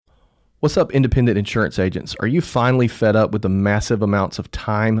What's up, independent insurance agents? Are you finally fed up with the massive amounts of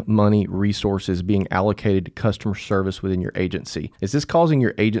time, money, resources being allocated to customer service within your agency? Is this causing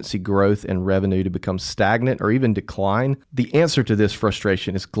your agency growth and revenue to become stagnant or even decline? The answer to this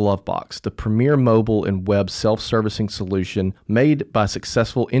frustration is Glovebox, the premier mobile and web self-servicing solution made by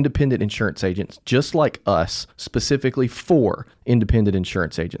successful independent insurance agents just like us, specifically for independent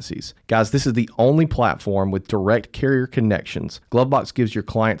insurance agencies. Guys, this is the only platform with direct carrier connections. Glovebox gives your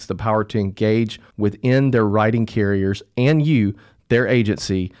clients the power to engage within their writing carriers and you, their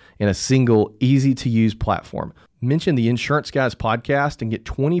agency, in a single, easy-to-use platform. Mention the Insurance Guys podcast and get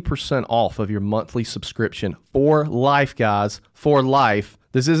 20% off of your monthly subscription for life, guys, for life.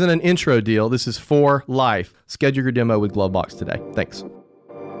 This isn't an intro deal. This is for life. Schedule your demo with Glovebox today. Thanks.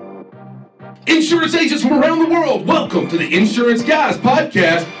 Insurance agents from around the world, welcome to the Insurance Guys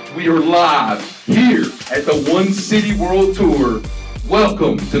podcast. We are live here at the One City World Tour.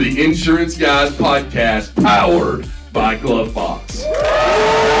 Welcome to the Insurance Guys podcast, powered by Glovebox.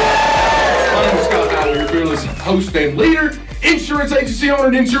 My name is Scott Hollier, your fearless host and leader, insurance agency owner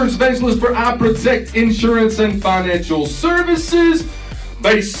and insurance evangelist for I Protect Insurance and Financial Services,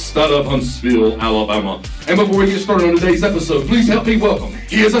 based out of Huntsville, Alabama. And before we get started on today's episode, please help me welcome.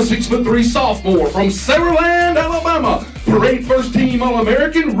 He is a 6'3" sophomore from Saraland, Alabama. Parade first team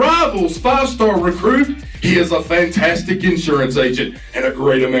All-American, Rivals 5-star recruit. He is a fantastic insurance agent and a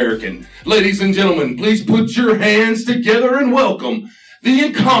great American. Ladies and gentlemen, please put your hands together and welcome the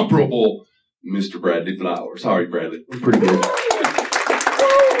incomparable Mr. Bradley Flowers. How are you, Bradley? I'm pretty good.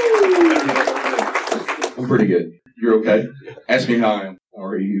 I'm pretty good. You're okay? Ask me how I am. How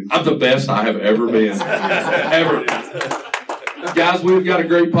are you? I'm the best I have ever been. Ever. Guys, we've got a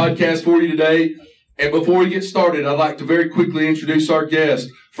great podcast for you today. And before we get started, I'd like to very quickly introduce our guest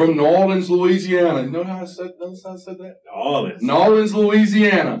from New Orleans, Louisiana. You know how I said that? New Orleans,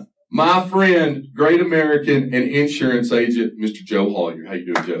 Louisiana. My friend, great American and insurance agent, Mr. Joe Hollier. How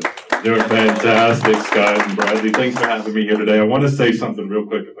you doing, Joe? Doing fantastic, Scott and Bradley. Thanks for having me here today. I want to say something real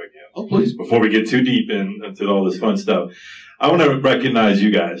quick if I can. Oh, please. Before we get too deep into all this fun stuff. I want to recognize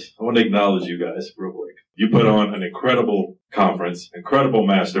you guys. I want to acknowledge you guys real quick. You put on an incredible conference, incredible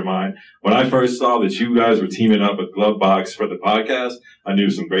mastermind. When I first saw that you guys were teaming up with Glovebox for the podcast, I knew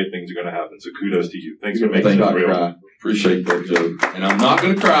some great things were going to happen. So kudos to you. Thanks for making it real. Cry. Appreciate that, Joe. And I'm not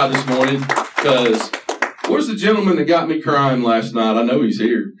going to cry this morning because where's the gentleman that got me crying last night? I know he's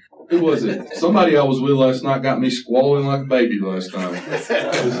here. Who was it? Somebody I was with last night got me squalling like a baby last time.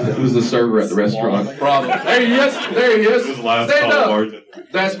 It was the server at the restaurant. Problem. There he is. There he is. Stand up. Bartender.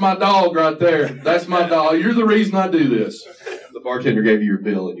 That's my dog right there. That's my dog. You're the reason I do this. The bartender gave you your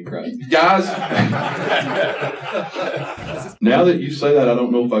bill and you cried. Guys, now that you say that, I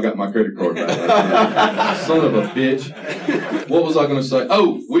don't know if I got my credit card back. Son of a bitch. What was I going to say?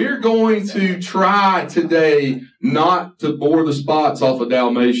 Oh, we're going to try today not to bore the spots off of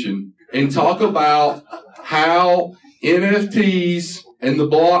Dalmatian and talk about how NFTs and the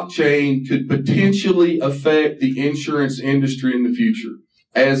blockchain could potentially affect the insurance industry in the future.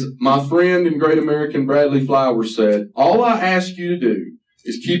 As my friend and great American Bradley Flowers said, all I ask you to do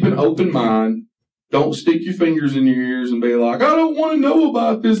is keep an open mind. Don't stick your fingers in your ears and be like, I don't want to know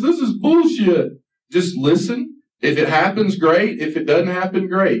about this. This is bullshit. Just listen. If it happens, great. If it doesn't happen,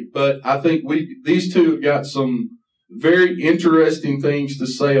 great. But I think these two have got some very interesting things to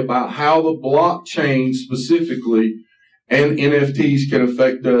say about how the blockchain specifically and NFTs can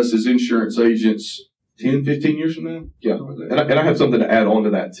affect us as insurance agents 10, 15 years from now? Yeah. And I have something to add on to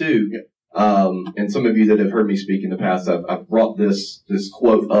that, too. Yeah. And some of you that have heard me speak in the past, I've brought this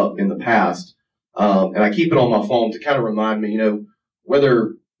quote up in the past. And I keep it on my phone to kind of remind me,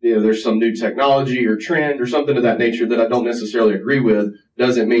 whether there's some new technology or trend or something of that nature that I don't necessarily agree with,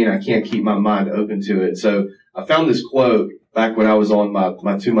 doesn't mean I can't keep my mind open to it. So I found this quote back when I was on my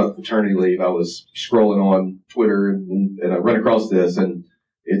 2-month paternity leave. I was scrolling on Twitter and I ran across this, and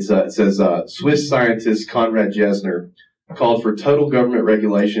it says, Swiss scientist Konrad Jesner called for total government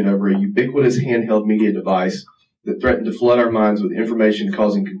regulation over a ubiquitous handheld media device that threatened to flood our minds with information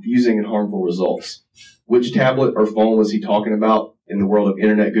causing confusing and harmful results. Which tablet or phone was he talking about in the world of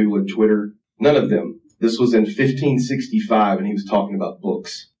internet, Google, and Twitter? None of them. This was in 1565, and he was talking about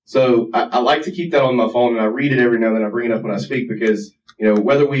books. So I like to keep that on my phone, and I read it every now and then. I bring it up when I speak because,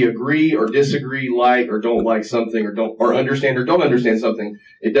 whether we agree or disagree, like or don't like something, or understand or don't understand something,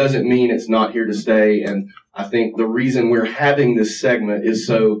 it doesn't mean it's not here to stay. And I think the reason we're having this segment is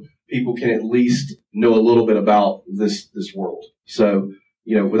so people can at least know a little bit about this world. So,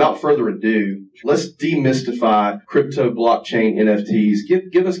 without further ado, let's demystify crypto, blockchain,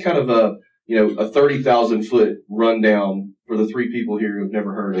 NFTs. Give us kind of a 30,000 foot rundown for the 3 people here who've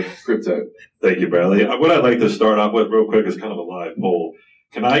never heard of crypto. Thank you, Bradley. What I'd like to start off with real quick is kind of a live poll.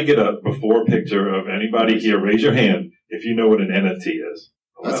 Can I get a before picture of anybody here? Raise your hand if you know what an NFT is.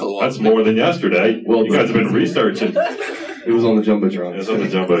 That's more than yesterday. Well, you guys have been researching. It was on the Jumbotron. It was on the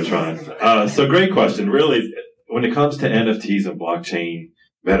Jumbotron. So great question. Really, when it comes to NFTs and blockchain,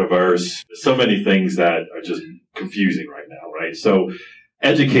 metaverse, so many things that are just confusing right now, right? So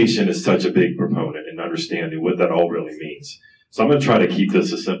education is such a big proponent in understanding what that all really means. So I'm going to try to keep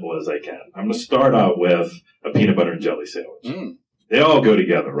this as simple as I can. I'm going to start out with a peanut butter and jelly sandwich. They all go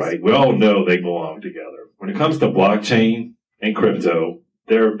together, right? We all know they belong together. When it comes to blockchain and crypto,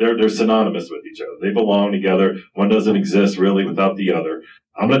 they're synonymous with each other. They belong together. One doesn't exist really without the other.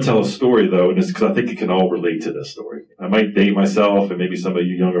 I'm going to tell a story, though, and it's because I think it can all relate to this story. I might date myself, and maybe some of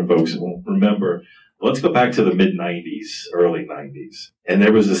you younger folks won't remember. Let's go back to the mid-'90s, early '90s. And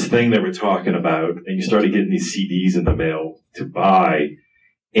there was this thing that we're talking about, and you started getting these CDs in the mail to buy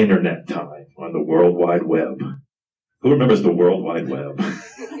internet time on the World Wide Web. Who remembers the World Wide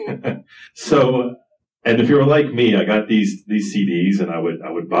Web? So, and if you were like me, I got these CDs, and I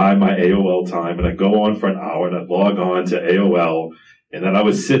would buy my AOL time, and I'd go on for an hour, and I'd log on to AOL, and then I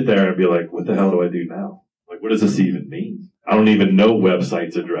would sit there and be like, what the hell do I do now? Like, what does this even mean? I don't even know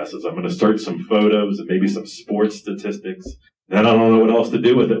websites addresses. I'm going to search some photos and maybe some sports statistics. Then I don't know what else to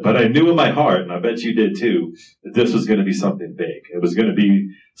do with it. But I knew in my heart, and I bet you did too, that this was going to be something big. It was going to be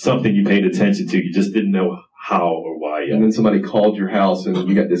something you paid attention to. You just didn't know how or why yet. And then somebody called your house and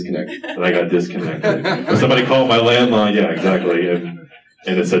you got disconnected. And I got disconnected. Or somebody called my landline. Yeah, exactly.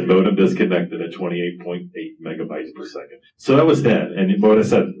 And it said modem disconnected at 28.8 megabytes per second. So that was then. And what I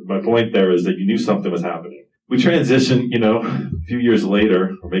said, my point there is that you knew something was happening. We transitioned, a few years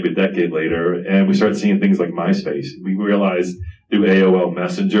later, or maybe a decade later, and we started seeing things like MySpace. We realized through AOL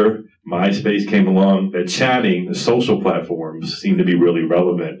Messenger, MySpace came along, that chatting, the social platforms seemed to be really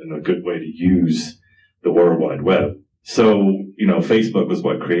relevant and a good way to use the World Wide Web. So, Facebook was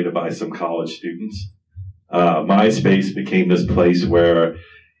created by some college students. MySpace became this place where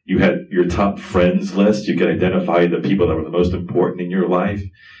you had your top friends list. You could identify the people that were the most important in your life.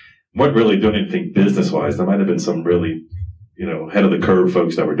 Weren't really doing anything business-wise. There might have been some really, head of the curve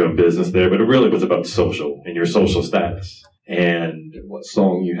folks that were doing business there, but it really was about social and your social status. And what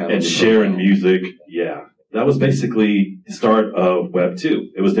song you have. And sharing music. Yeah. That was basically the start of Web 2.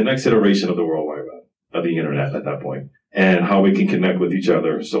 It was the next iteration of the World Wide Web, of the internet at that point, and how we can connect with each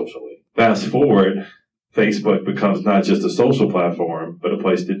other socially. Fast forward, Facebook becomes not just a social platform, but a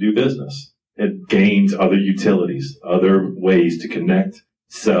place to do business. It gains other utilities, other ways to connect,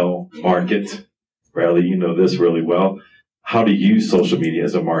 sell, market. Bradley, you know this really well. How to use social media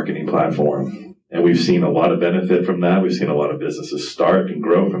as a marketing platform. And we've seen a lot of benefit from that. We've seen a lot of businesses start and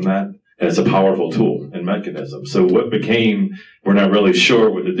grow from that. And it's a powerful tool and mechanism. So what became, we're not really sure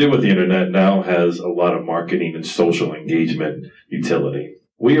what to do with the internet, now has a lot of marketing and social engagement utility.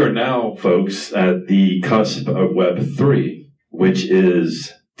 We are now, folks, at the cusp of Web 3, which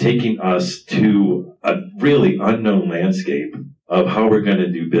is taking us to a really unknown landscape of how we're going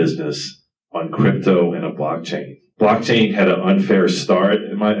to do business on crypto and a blockchain. Blockchain had an unfair start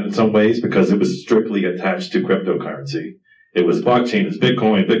in some ways because it was strictly attached to cryptocurrency. It was blockchain is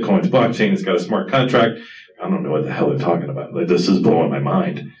Bitcoin, Bitcoin's blockchain, it's got a smart contract. I don't know what the hell they're talking about. This is blowing my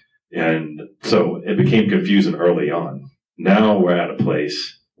mind. And so it became confusing early on. Now we're at a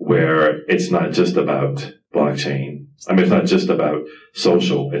place where it's not just about blockchain. It's not just about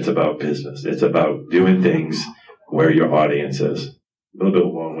social. It's about business. It's about doing things where your audience is. A little bit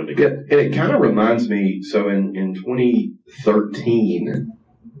long-winded. Yeah, and it kind of reminds me, so in 2013,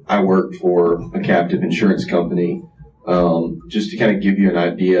 I worked for a captive insurance company, just to kind of give you an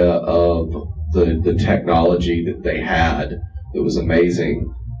idea of the technology that they had that was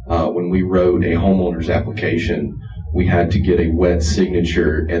amazing. When we wrote a homeowner's application, we had to get a wet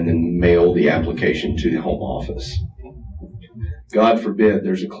signature and then mail the application to the home office. God forbid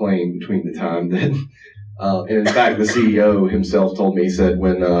there's a claim between the time that... and in fact, the CEO himself told me, he said,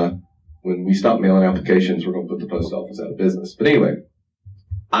 when we stop mailing applications, we're going to put the post office out of business. But anyway,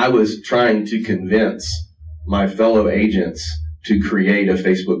 I was trying to convince my fellow agents to create a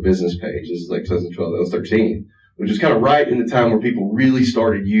Facebook business page. This is like 2012, 2013, which was kind of right in the time where people really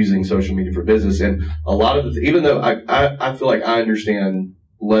started using social media for business. And a lot of even though I feel like I understand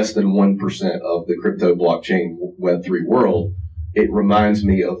less than 1% of the crypto blockchain Web3 world, it reminds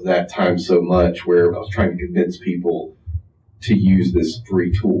me of that time so much where I was trying to convince people to use this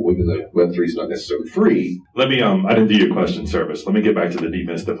free tool, even though Web3 is not necessarily free. Let me, I didn't do your question service. Let me get back to the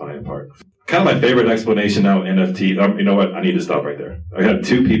demystifying part. Kind of my favorite explanation now, NFT. You know what? I need to stop right there. I had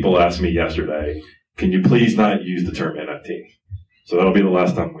 2 people ask me yesterday, can you please not use the term NFT? So that'll be the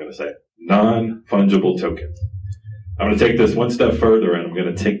last time I'm going to say it. Non-fungible token. I'm going to take this one step further, and I'm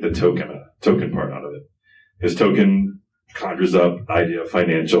going to take the token part out of it. Because token conjures up the idea of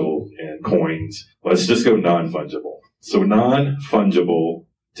financial and coins. Let's just go non-fungible. So non-fungible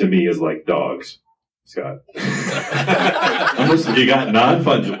to me is like dogs. Scott. You got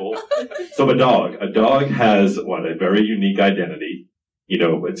non-fungible. So a dog has a very unique identity. You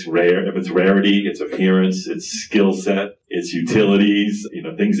know, it's rare. If it's rarity, its appearance, its skill set, its utilities, you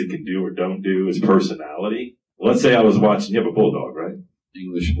know, things it can do or don't do, its personality. Let's say I was watching, you have a bulldog, right?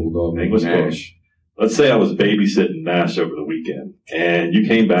 English bulldog. English bulldog. Let's say I was babysitting Nash over the weekend, and you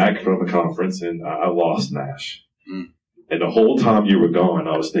came back from a conference, and I lost Nash. And the whole time you were gone,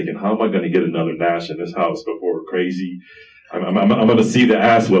 I was thinking, how am I going to get another Nash in this house before crazy? I'm going to see the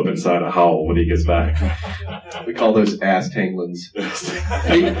ass whip inside of Howell when he gets back. We call those ass tanglins.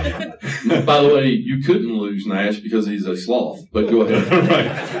 By the way, you couldn't lose Nash because he's a sloth. But go ahead.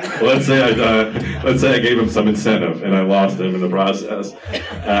 Right. Well, let's say I gave him some incentive and I lost him in the process.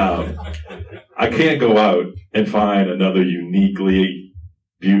 I can't go out and find another uniquely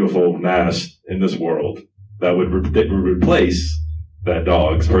beautiful Nash in this world that would replace that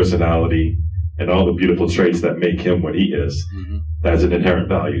dog's personality and all the beautiful traits that make him what he is. Mm-hmm. There's an inherent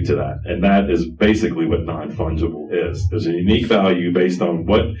value to that. And that is basically what non-fungible is. There's a unique value based on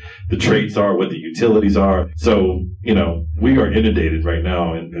what the traits are, what the utilities are. So, you know, we are inundated right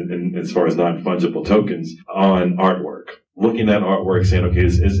now in as far as non-fungible tokens on artwork. Looking at artwork saying, okay,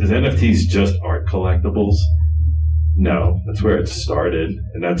 is NFTs just art collectibles? No, that's where it started,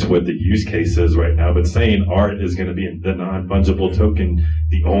 and that's what the use case is right now. But saying art is going to be the non-fungible token,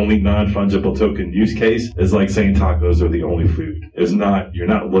 the only non-fungible token use case, is like saying tacos are the only food. It's not. You're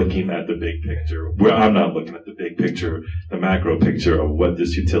not looking at the big picture. Well, I'm not looking at the big picture, the macro picture of what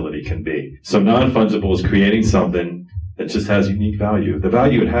this utility can be. So non-fungible is creating something that just has unique value. The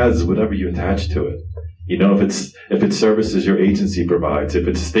value it has is whatever you attach to it. You know, if it's services your agency provides, if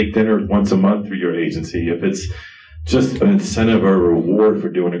it's steak dinner once a month through your agency, if it's just an incentive or a reward for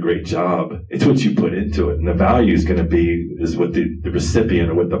doing a great job. It's what you put into it. And the value is going to be what the recipient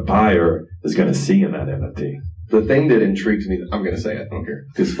or what the buyer is going to see in that NFT. The thing that intrigues me, I'm going to say it, I don't care,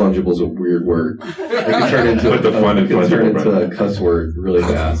 because fungible is a weird word. It can turn into, a cuss word really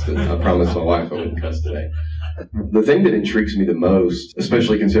fast, and I promised my wife I wouldn't cuss today. The thing that intrigues me the most,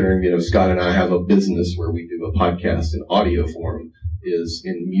 especially considering, you know, Scott and I have a business where we do a podcast in audio form, is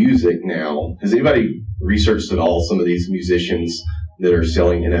in music now. Has anybody researched at all some of these musicians that are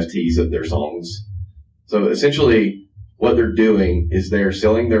selling NFTs of their songs? So essentially what they're doing is they're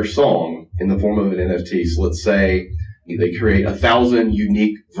selling their song in the form of an NFT. So let's say they create 1,000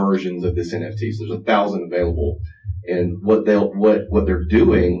 unique versions of this NFT. So there's 1,000 available. And what they're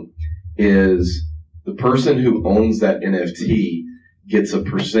doing is the person who owns that NFT gets a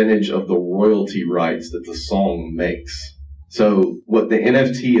percentage of the royalty rights that the song makes. So what the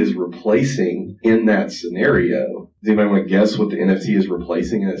NFT is replacing in that scenario, does anybody want to guess what the NFT is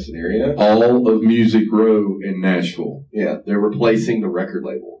replacing in that scenario? All of Music Row in Nashville. Yeah, they're replacing the record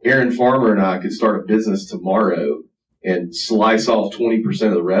label. Aaron Farmer and I could start a business tomorrow and slice off 20%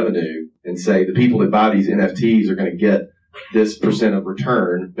 of the revenue and say the people that buy these NFTs are going to get this percent of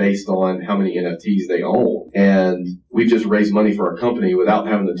return based on how many NFTs they own. And we just raise money for our company without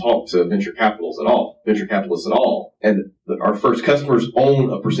having to talk to venture capitalists at all. And our first customers own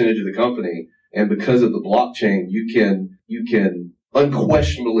a percentage of the company. And because of the blockchain, you can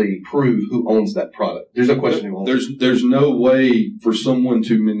unquestionably prove who owns that product. There's no question who owns it. There's no way for someone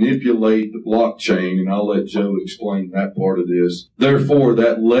to manipulate the blockchain, and I'll let Joe explain that part of this. Therefore,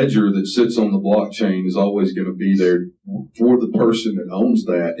 that ledger that sits on the blockchain is always going to be there for the person that owns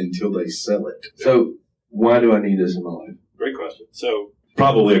that until they sell it. So why do I need this in my life? Great question. So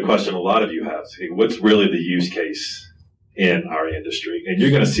probably a question a lot of you have. What's really the use case in our industry? And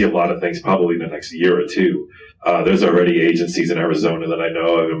you're going to see a lot of things probably in the next year or two. There's already agencies in Arizona that I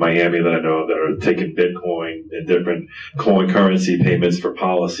know of, in Miami that I know of, that are taking Bitcoin and different coin currency payments for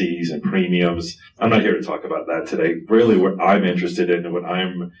policies and premiums. I'm not here to talk about that today. Really, what I'm interested in and what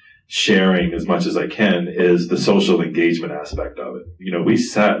I'm sharing as much as I can is the social engagement aspect of it. You know, we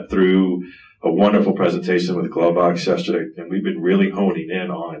sat through a wonderful presentation with Glovebox yesterday, and we've been really honing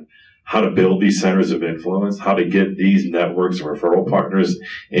in on how to build these centers of influence, how to get these networks and referral partners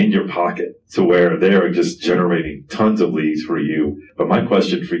in your pocket to where they're just generating tons of leads for you. But my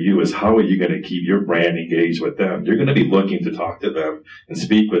question for you is, how are you going to keep your brand engaged with them? You're going to be looking to talk to them and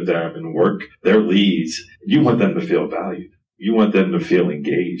speak with them and work their leads. You want them to feel valued. You want them to feel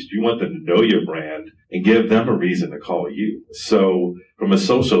engaged. You want them to know your brand and give them a reason to call you. So from a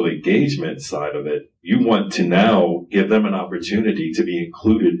social engagement side of it, you want to now give them an opportunity to be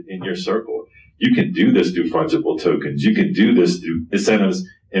included in your circle. You can do this through fungible tokens. You can do this through incentives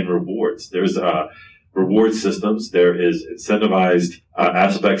and rewards. There's reward systems. There is incentivized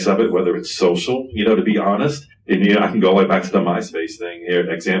aspects of it, whether it's social, to be honest. And I can go all the way back to the MySpace thing here,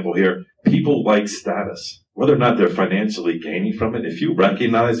 example here. People like status, whether or not they're financially gaining from it. If you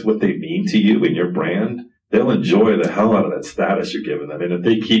recognize what they mean to you and your brand, they'll enjoy the hell out of that status you're giving them. And if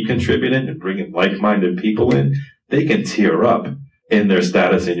they keep contributing and bringing like-minded people in, they can tear up in their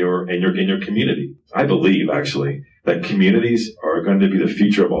status in your community. I believe, actually, that communities are going to be the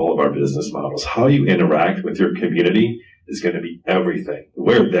future of all of our business models. How you interact with your community is going to be everything.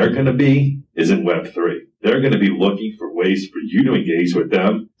 Where they're going to be is in Web3. They're going to be looking for ways for you to engage with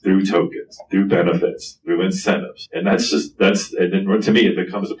them through tokens, through benefits, through incentives. And and then to me, it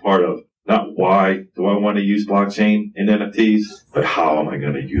becomes a part of not why do I want to use blockchain and NFTs, but how am I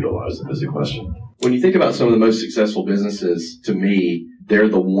going to utilize them is the question. When you think about some of the most successful businesses, to me, they're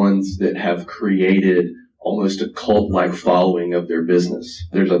the ones that have created almost a cult-like following of their business.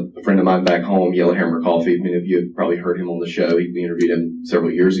 There's a friend of mine back home, Yellowhammer Coffee. Many of you have probably heard him on the show. We interviewed him several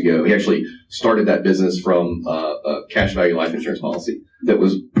years ago. He actually started that business from a cash value life insurance policy that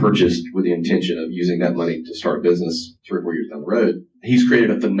was purchased with the intention of using that money to start a business 3 or 4 years down the road. He's created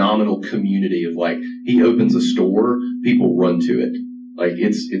a phenomenal community of he opens a store, people run to it.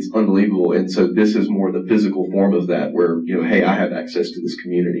 It's unbelievable. And so this is more the physical form of that where, hey, I have access to this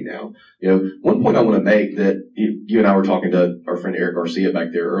community now. One point I want to make that you and I were talking to our friend Eric Garcia back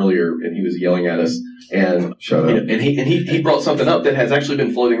there earlier, and he was yelling at us and he brought something up that has actually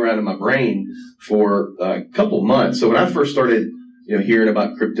been floating around in my brain for a couple of months. So when I first started, hearing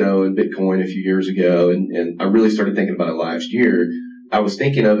about crypto and Bitcoin a few years ago, and I really started thinking about it last year, I was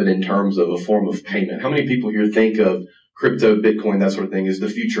thinking of it in terms of a form of payment. How many people here think of crypto, Bitcoin, that sort of thing is the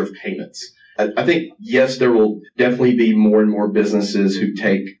future of payments? I think, yes, there will definitely be more and more businesses who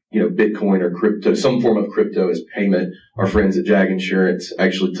take, Bitcoin or crypto, some form of crypto as payment. Our friends at Jag Insurance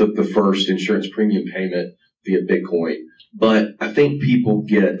actually took the first insurance premium payment via Bitcoin. But I think people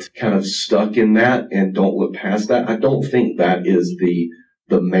get kind of stuck in that and don't look past that. I don't think that is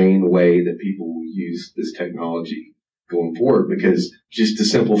the main way that people will use this technology going forward, because just the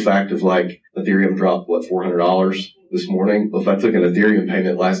simple fact of Ethereum dropped, $400 this morning. Well, if I took an Ethereum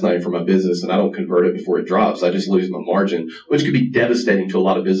payment last night for my business and I don't convert it before it drops, I just lose my margin, which could be devastating to a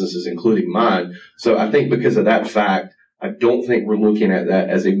lot of businesses, including mine. So I think because of that fact, I don't think we're looking at that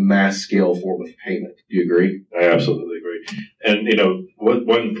as a mass scale form of payment. Do you agree? I absolutely agree. And,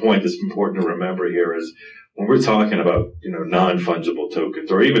 one point that's important to remember here is when we're talking about, non-fungible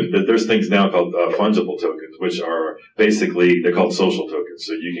tokens, or even there's things now called fungible tokens, which are basically, they're called social tokens.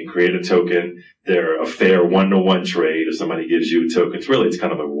 So you can create a token. They're a fair one-to-one trade. If somebody gives you a token, it's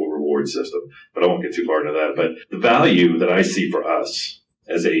kind of a reward system, but I won't get too far into that. But the value that I see for us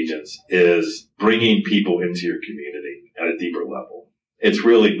as agents is bringing people into your community at a deeper level. It's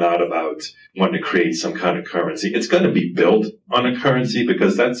really not about wanting to create some kind of currency. It's going to be built on a currency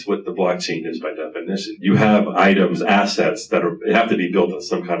because that's what the blockchain is by definition. You have items, assets that have to be built on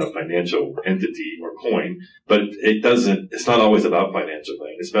some kind of financial entity or coin, but it's not always about financial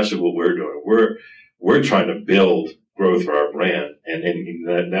thing, especially what we're doing. We're trying to build growth for our brand, and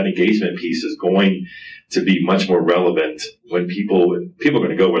that engagement piece is going to be much more relevant when people are going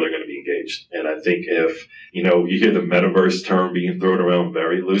to go where they're going to be engaged. And I think if, you hear the metaverse term being thrown around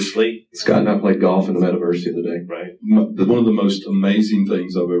very loosely. Scott and I played golf in the metaverse the other day. Right. One of the most amazing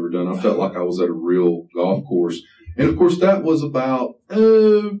things I've ever done. I felt like I was at a real golf course. And of course, that was about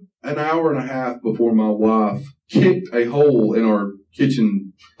an hour and a half before my wife kicked a hole in our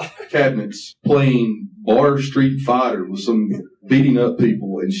kitchen cabinets playing Bar Street Fighter with some beating up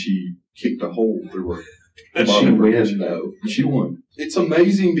people, and she kicked a hole through her. And she wins, though. She won. It's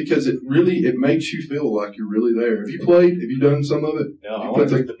amazing because it makes you feel like you're really there. Have you played? Have you done some of it? No, I want to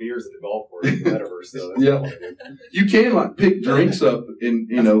drink the beers at the golf course in the metaverse. So yeah. You can pick drinks up and,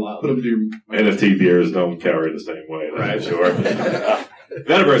 put them to your... NFT beers don't carry the same way, that's sure.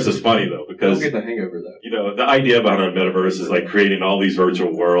 Metaverse is funny, though, because... Don't get the hangover, though. The idea behind our metaverse is creating all these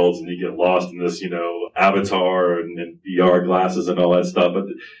virtual worlds, and you get lost in this, avatar and VR glasses and all that stuff. But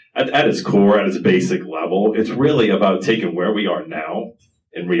at its core, at its basic level, it's really about taking where we are now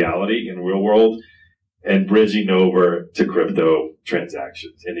in reality, in real world, and bridging over to crypto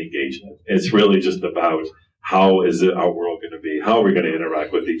transactions and engagement. It's really just about how is our world going to be? How are we going to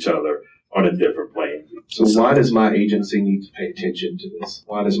interact with each other? on a different plane. So why does my agency need to pay attention to this?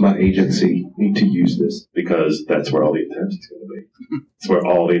 Why does my agency need to use this? Because that's where all the attention's going to be. It's where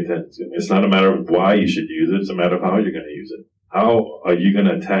all the attention's going to be. It's not a matter of why you should use it. It's a matter of how you're going to use it. How are you going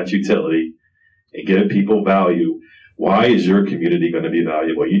to attach utility and give people value? Why is your community going to be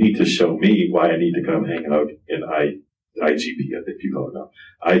valuable? You need to show me why I need to come hang out in IGP, I think you call it now,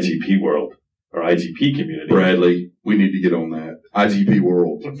 IGP world or IGP community. Bradley, we need to get on that. IGP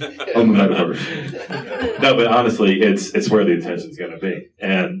world on the metaverse. No, but honestly, it's where the attention's going to be.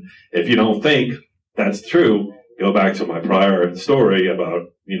 And if you don't think that's true, go back to my prior story about,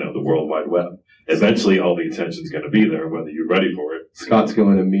 the World Wide Web. Eventually, all the attention's going to be there, whether you're ready for it. Scott's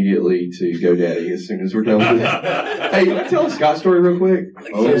going immediately to GoDaddy as soon as we're done with this. Hey, can I tell a Scott story real quick?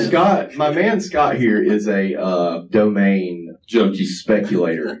 So Scott, my man Scott here is a domain junkie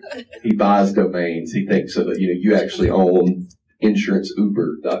speculator. He buys domains. He thinks that you actually own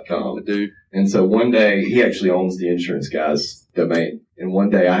insuranceuber.com. I do. And so one day, he actually owns the insurance guy's domain. And one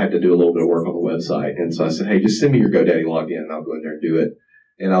day I had to do a little bit of work on the website. And so I said, hey, just send me your GoDaddy login and I'll go in there and do it.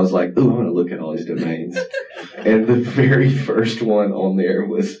 And I was like, ooh, I'm going to look at all these domains. And the very first one on there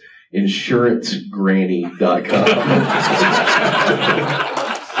was insurancegranny.com.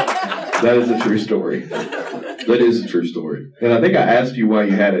 That is a true story. That is a true story. And I think I asked you why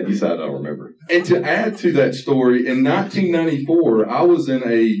you had it. You said, I don't remember. And to add to that story, in 1994, I was in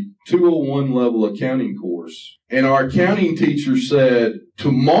a 201 level accounting course. And our accounting teacher said,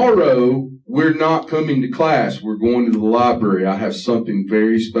 tomorrow, we're not coming to class. We're going to the library. I have something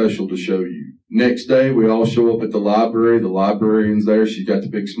very special to show you. Next day, we all show up at the library. The librarian's there. She's got the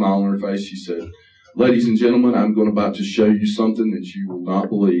big smile on her face. She said, ladies and gentlemen, I'm about to show you something that you will not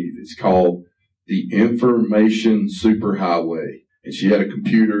believe. It's called the Information Superhighway. And she had a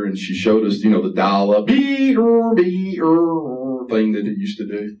computer, and she showed us, the dial-up thing that it used to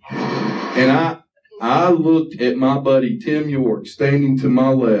do. And I looked at my buddy Tim York standing to my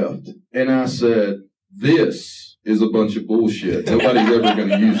left, and I said, this is a bunch of bullshit. Nobody's ever going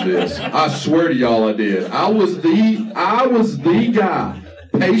to use this. I swear to y'all I did. I was the guy,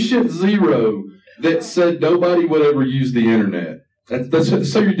 patient zero, that said nobody would ever use the internet. That's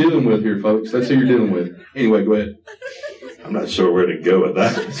who you're dealing with here, folks. That's who you're dealing with. Anyway, go ahead. I'm not sure where to go with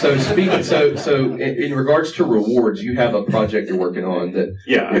that. So in regards to rewards, you have a project you're working on that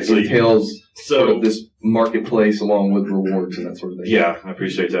entails sort of this marketplace along with rewards and that sort of thing. Yeah, I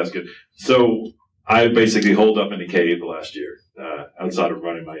appreciate you asking. So I basically holed up in a cave last year outside of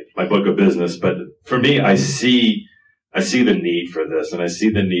running my book of business. But for me, I see the need for this, and I see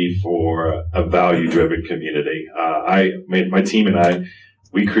the need for a value-driven community. My team and I,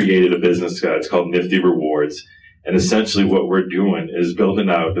 we created a business. It's called Nifty Rewards. And essentially what we're doing is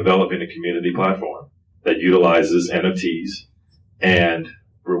developing a community platform that utilizes NFTs and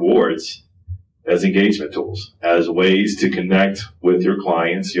rewards as engagement tools, as ways to connect with your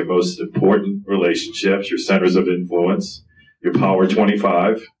clients, your most important relationships, your centers of influence, your Power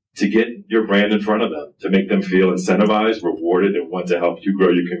 25, to get your brand in front of them, to make them feel incentivized, rewarded, and want to help you grow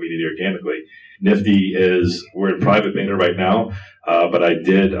your community organically. Nifty we're in private beta right now, but I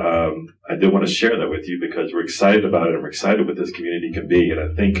did want to share that with you because we're excited about it and we're excited what this community can be. And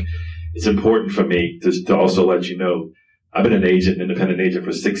I think it's important for me to also let you know, I've been an independent agent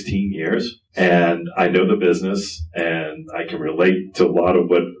for 16 years, and I know the business, and I can relate to a lot of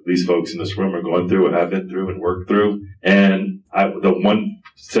what these folks in this room are going through and have been through and worked through. And the one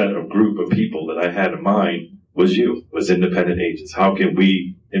set of group of people that I had in mind was independent agents. How can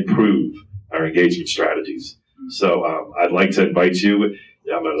we improve our engagement strategies? So I'd like to invite you.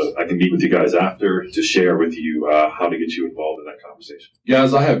 I can meet with you guys after to share with you how to get you involved in that conversation.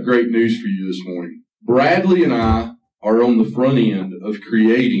 Guys, I have great news for you this morning. Bradley and I are on the front end of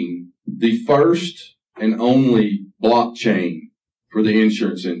creating the first and only blockchain for the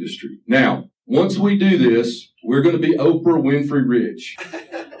insurance industry. Now, once we do this, we're going to be Oprah Winfrey rich.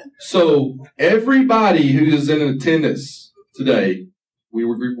 So everybody who is in attendance today,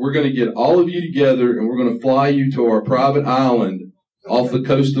 we're going to get all of you together, and we're going to fly you to our private island off the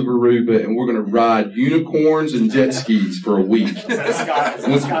coast of Aruba, and we're going to ride unicorns and jet skis for a week. Is that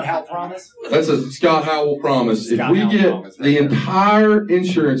Scott Howell promise? That's a Scott Howell promise. If we get the entire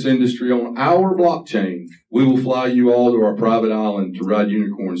insurance industry on our blockchain, we will fly you all to our private island to ride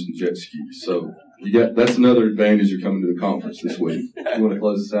unicorns and jet skis. So that's another advantage of coming to the conference this week. You want to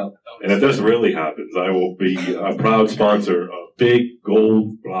close this out? And if this really happens, I will be a proud sponsor of big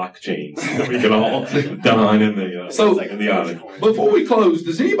gold blockchains that we can all don in the island. Before we close,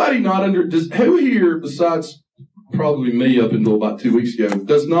 does anybody who here, besides probably me up until about 2 weeks ago,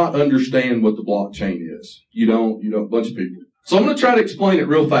 does not understand what the blockchain is? You don't, a bunch of people. So I'm going to try to explain it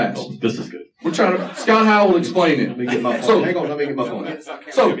real fast. Oh, this is good. Scott Howell will explain it. Let me get my phone. Hang on, let me get my phone.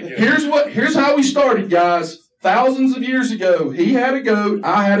 So here's how we started, guys. Thousands of years ago, he had a goat,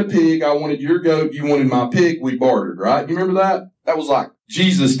 I had a pig. I wanted your goat, you wanted my pig. We bartered, right? You remember that? That was like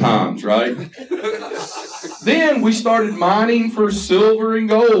Jesus times, right? Then we started mining for silver and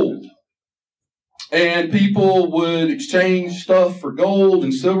gold. And people would exchange stuff for gold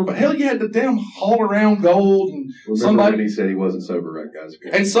and silver. But hell, you had to damn haul around gold. And Remember when he said he wasn't sober, right, guys?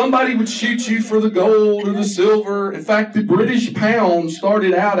 And somebody would shoot you for the gold or the silver. In fact, the British pound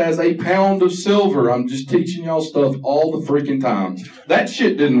started out as a pound of silver. I'm just teaching y'all stuff all the freaking time. That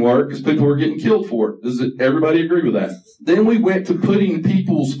shit didn't work because people were getting killed for it. Does everybody agree with that? Then we went to putting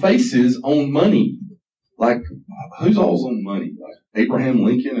people's faces on money. Like, who's all's on money? Like Abraham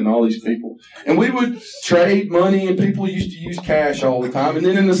Lincoln and all these people. And we would trade money, and people used to use cash all the time. And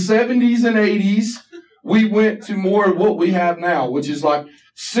then in the 70s and 80s, we went to more of what we have now, which is like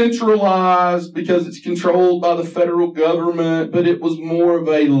centralized because it's controlled by the federal government, but it was more of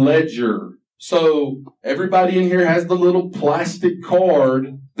a ledger. So everybody in here has the little plastic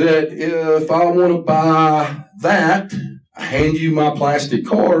card that if I want to buy that, I hand you my plastic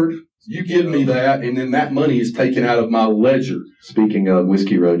card. You give me that, and then that money is taken out of my ledger. Speaking of,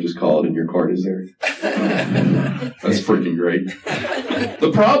 Whiskey Road just called, and your card is there. That's freaking great.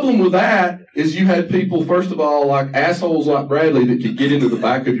 The problem with that is you had people, first of all, like assholes like Bradley that could get into the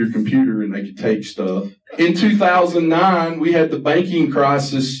back of your computer and they could take stuff. In 2009, we had the banking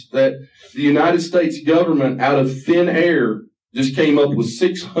crisis that the United States government, out of thin air, just came up with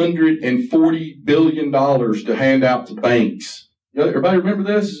 $640 billion to hand out to banks. Everybody remember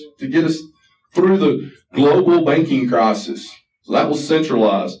this? To get us through the global banking crisis. So that was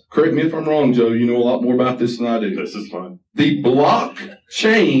centralized. Correct me if I'm wrong, Joe. You know a lot more about this than I do. This is fun. The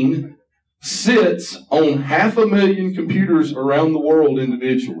blockchain sits on 500,000 computers around the world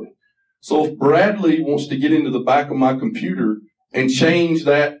individually. So if Bradley wants to get into the back of my computer and change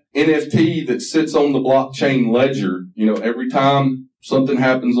that NFT that sits on the blockchain ledger, every time something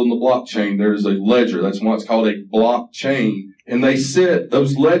happens on the blockchain, there's a ledger. That's why it's called a blockchain. And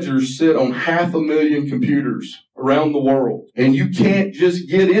those ledgers sit on 500,000 computers around the world. And you can't just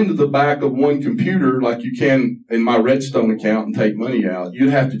get into the back of one computer like you can in my Redstone account and take money out.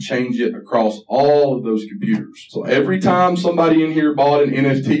 You'd have to change it across all of those computers. So every time somebody in here bought an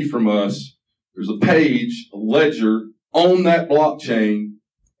NFT from us, there's a page, a ledger on that blockchain.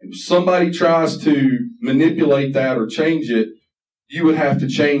 And if somebody tries to manipulate that or change it, you would have to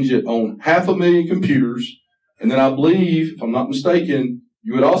change it on 500,000 computers. And then I believe, if I'm not mistaken,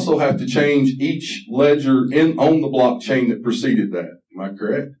 you would also have to change each ledger on the blockchain that preceded that. Am I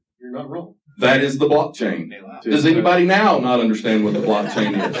correct? You're not wrong. That is the blockchain. Does anybody now not understand what the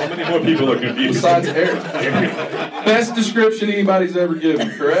blockchain is? How many more people are confused? Besides Eric. Best description anybody's ever given,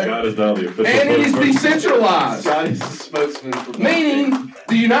 correct? Scott is now the official And it is spokesperson. decentralized. Scott is the spokesman for Meaning,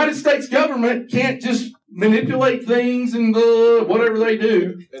 the United States government can't just manipulate things and whatever they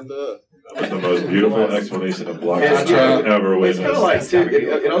do. That was the most beautiful explanation of blockchain Yeah. I've ever It's kind of witnessed. like, too,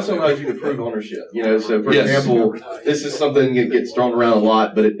 it also allows you to prove ownership. So for Yes. example, this is something that gets thrown around a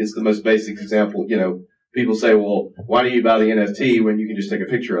lot, but it's the most basic example. People say, well, why do you buy the NFT when you can just take a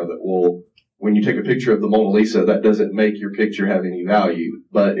picture of it? Well, when you take a picture of the Mona Lisa, that doesn't make your picture have any value.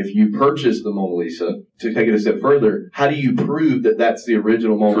 But if you purchase the Mona Lisa, to take it a step further, how do you prove that that's the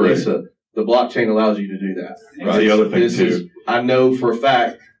original Mona Correct. Lisa? The blockchain allows you to do that. That's the other thing, too. I know for a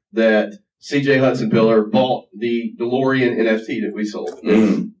fact that C.J. Hudson-Piller bought the DeLorean NFT that we sold.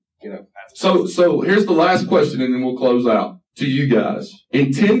 Mm. So here's the last question, and then we'll close out. To you guys,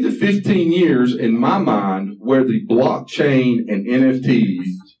 in 10 to 15 years, in my mind, where the blockchain and NFTs,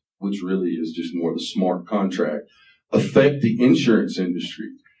 which really is just more the smart contract, affect the insurance industry,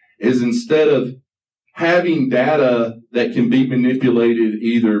 is instead of having data that can be manipulated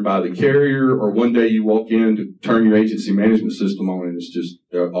either by the carrier or one day you walk in to turn your agency management system on and it's just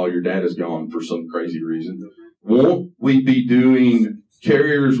all your data's gone for some crazy reason. Won't we be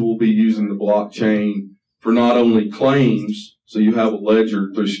carriers will be using the blockchain for not only claims, so you have a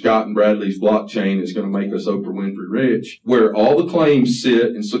ledger through Scott and Bradley's blockchain is going to make us Oprah Winfrey rich, where all the claims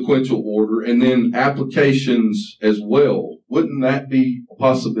sit in sequential order and then applications as well. Wouldn't that be a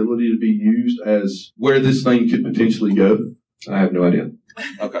possibility to be used as where this thing could potentially go? I have no idea.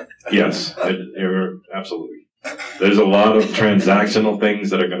 Okay. Yes, absolutely. There's a lot of transactional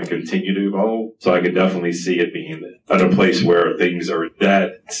things that are going to continue to evolve, so I could definitely see it being at a place where things are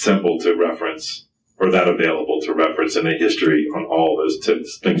that simple to reference or that available to reference in the history on all those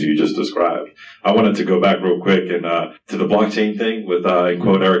things you just described. I wanted to go back real quick and to the blockchain thing with, and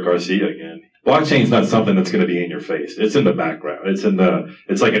quote Eric Garcia again. blockchain's not something that's going to be in your face. It's in the background. It's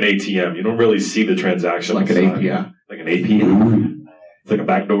like an ATM. You don't really see the transaction. Like an API. Like an API. It's like a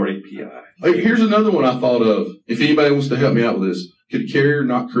backdoor API. Here's another one I thought of. If anybody wants to help me out with this, could a carrier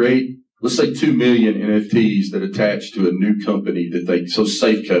not create, let's say, 2 million NFTs that attach to a new company so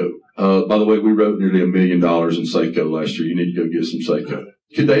Safeco. By the way, we wrote nearly $1 million in Safeco last year. You need to go get some Safeco.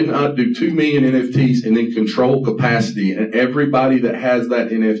 Could they not do 2 million NFTs and then control capacity, and everybody that has that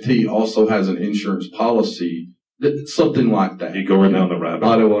NFT also has an insurance policy, something like that? You go down the rabbit.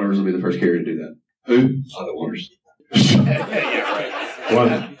 Auto owners will be the first carrier to do that. Who? Auto owners.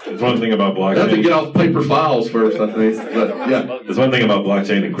 One thing about blockchain. I have to get off paper files first, I think. But, yeah. There's one thing about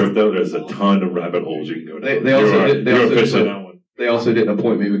blockchain and crypto. There's a ton of rabbit holes you can go down. They also didn't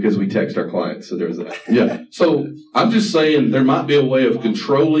appoint me because we text our clients, so there's that. Yeah. So I'm just saying there might be a way of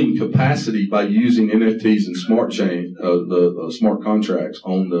controlling capacity by using NFTs and smart chain, the smart contracts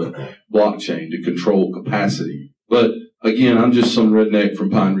on the blockchain to control capacity. But again, I'm just some redneck from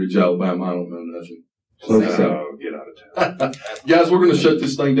Pine Ridge, Alabama. I don't know nothing. Get out of town. Guys, we're going to shut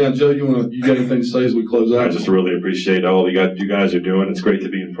this thing down. Joe, you got anything to say as we close out? I just really appreciate all you guys are doing. It's great to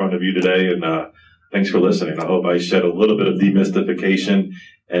be in front of you today, and thanks for listening. I hope I shed a little bit of demystification,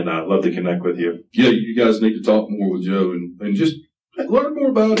 and I'd love to connect with you. Yeah, you guys need to talk more with Joe and just learn more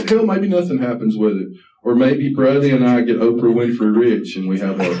about it. Hell, maybe nothing happens with it. Or maybe Bradley and I get Oprah Winfrey rich and we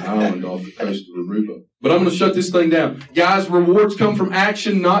have our island off the coast of Aruba. But I'm going to shut this thing down. Guys, rewards come from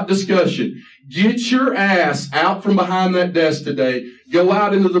action, not discussion. Get your ass out from behind that desk today. Go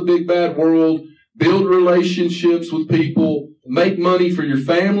out into the big bad world. Build relationships with people. Make money for your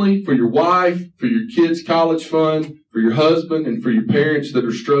family, for your wife, for your kids' college fund, for your husband, and for your parents that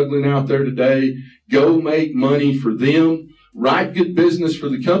are struggling out there today. Go make money for them. Write good business for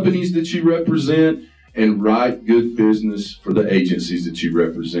the companies that you represent. And write good business for the agencies that you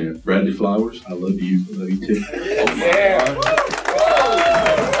represent. Bradley Flowers, I love you. I love you too. Yeah.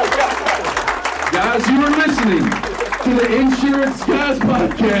 Guys, you are listening to the Insurance Guys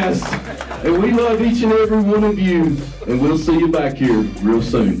podcast. And we love each and every one of you. And we'll see you back here real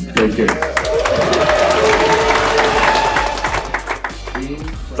soon. Take care.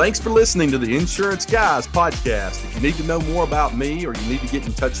 Thanks for listening to the Insurance Guys podcast. If you need to know more about me or you need to get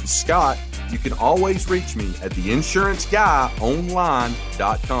in touch with Scott, you can always reach me at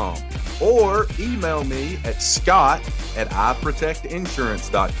theinsuranceguy.online.com or email me at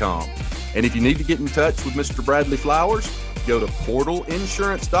scott@iprotectinsurance.com. And if you need to get in touch with Mr. Bradley Flowers, go to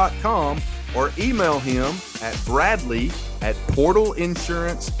portalinsurance.com or email him at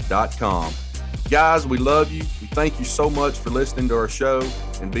bradley@portalinsurance.com. Guys, we love you. We thank you so much for listening to our show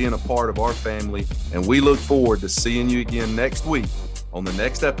and being a part of our family. And we look forward to seeing you again next week on the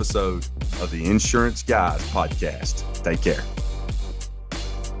next episode of the Insurance Guys podcast. Take care.